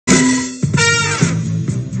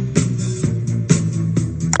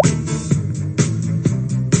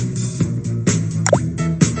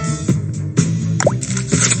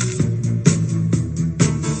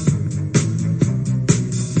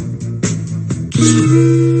I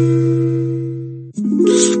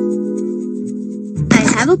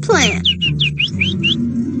have a plan.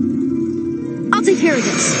 I'll take care of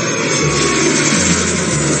this.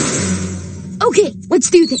 Okay, let's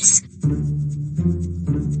do this.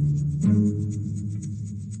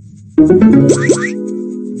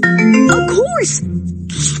 Of course!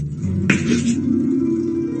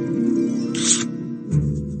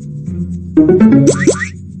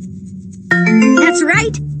 That's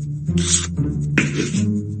right.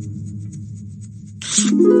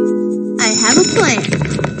 I have a plan.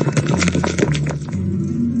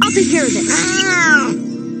 I'll take care of this.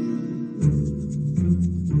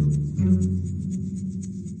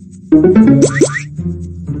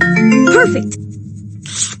 Perfect.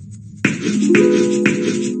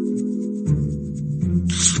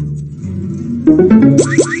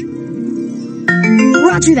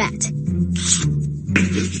 Roger that.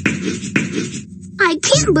 I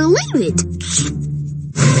can't believe it.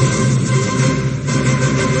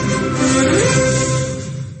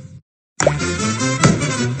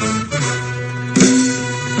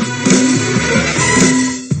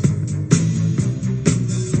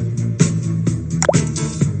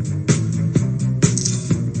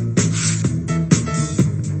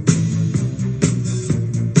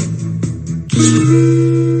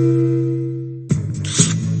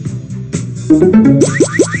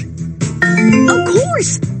 Of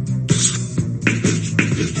course!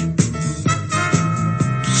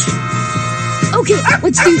 Okay,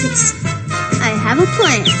 let's do this. I have a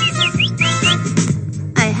plan.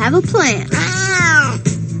 I have a plan.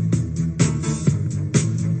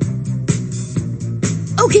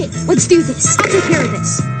 Okay, let's do this. I'll take care of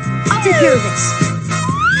this. I'll take care of this.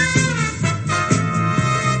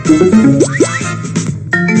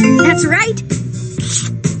 That's right.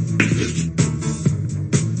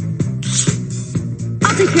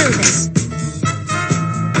 I'll take care of this.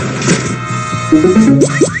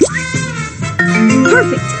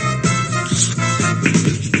 Perfect.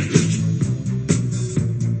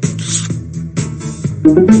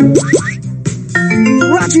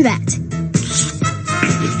 Roger that.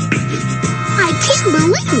 I can't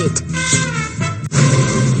believe it.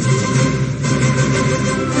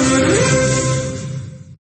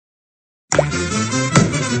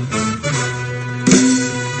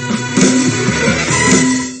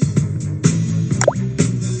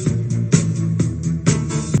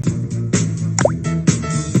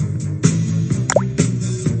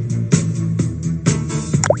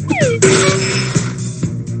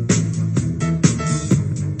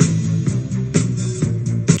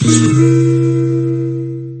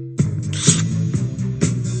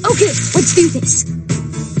 Okay, let's do this.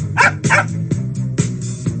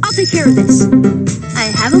 I'll take care of this.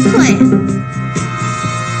 I have a plan.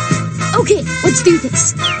 Okay, let's do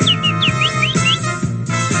this.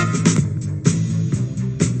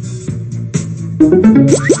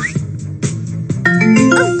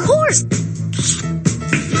 Of course!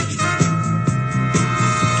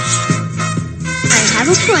 I have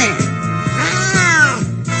a plan.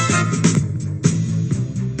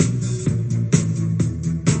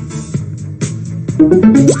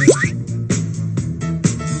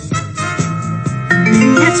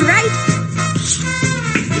 That's right.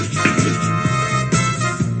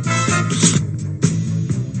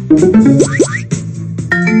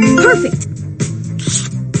 Perfect.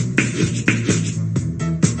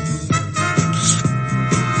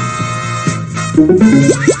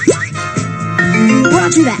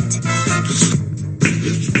 Roger that.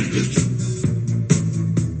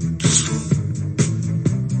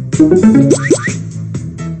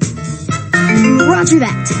 Roger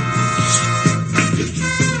that.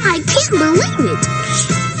 I can't believe it.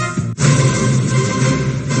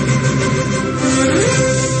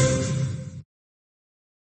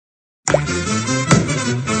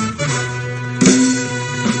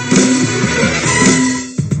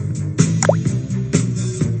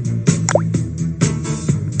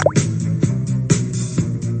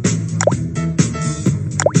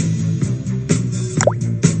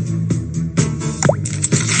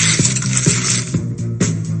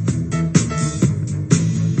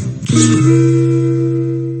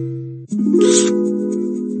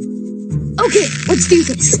 Okay, let's do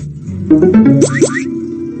this.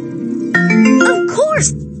 Of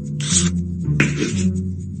course!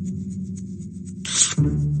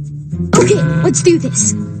 Okay, let's do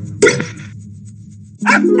this.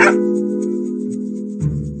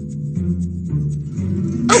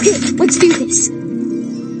 Okay, let's do this.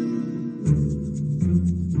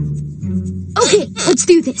 Okay, let's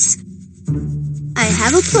do this. I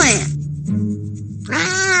have a plan.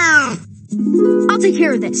 I'll take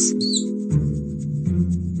care of this.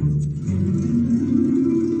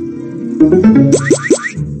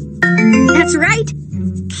 That's right.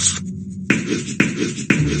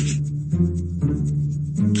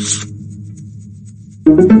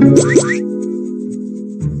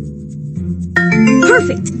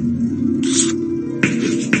 Perfect.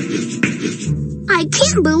 I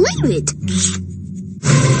can't believe it.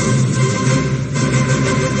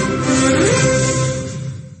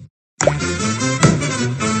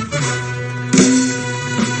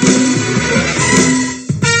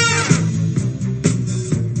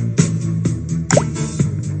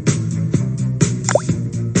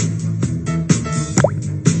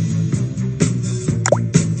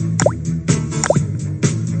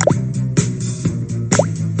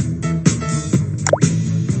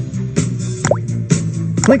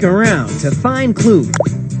 Click around to find clues.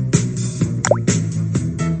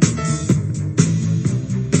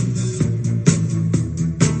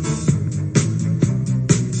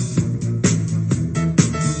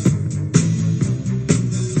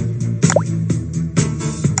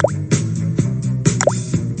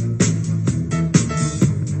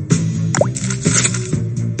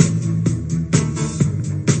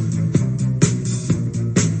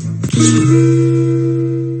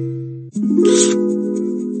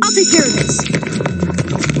 I'll take care of this.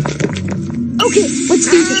 Okay, let's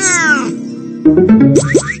do this.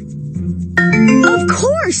 Of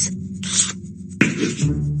course!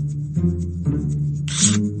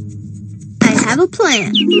 I have a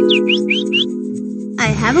plan. I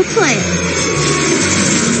have a plan.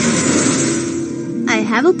 I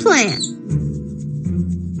have a plan.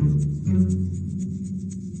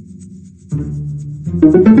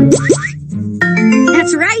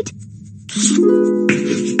 That's right.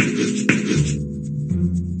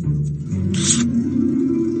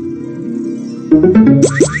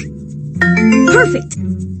 Perfect.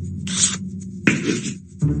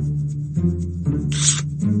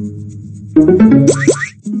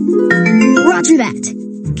 Roger that.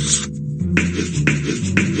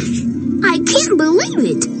 I can't believe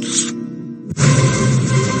it.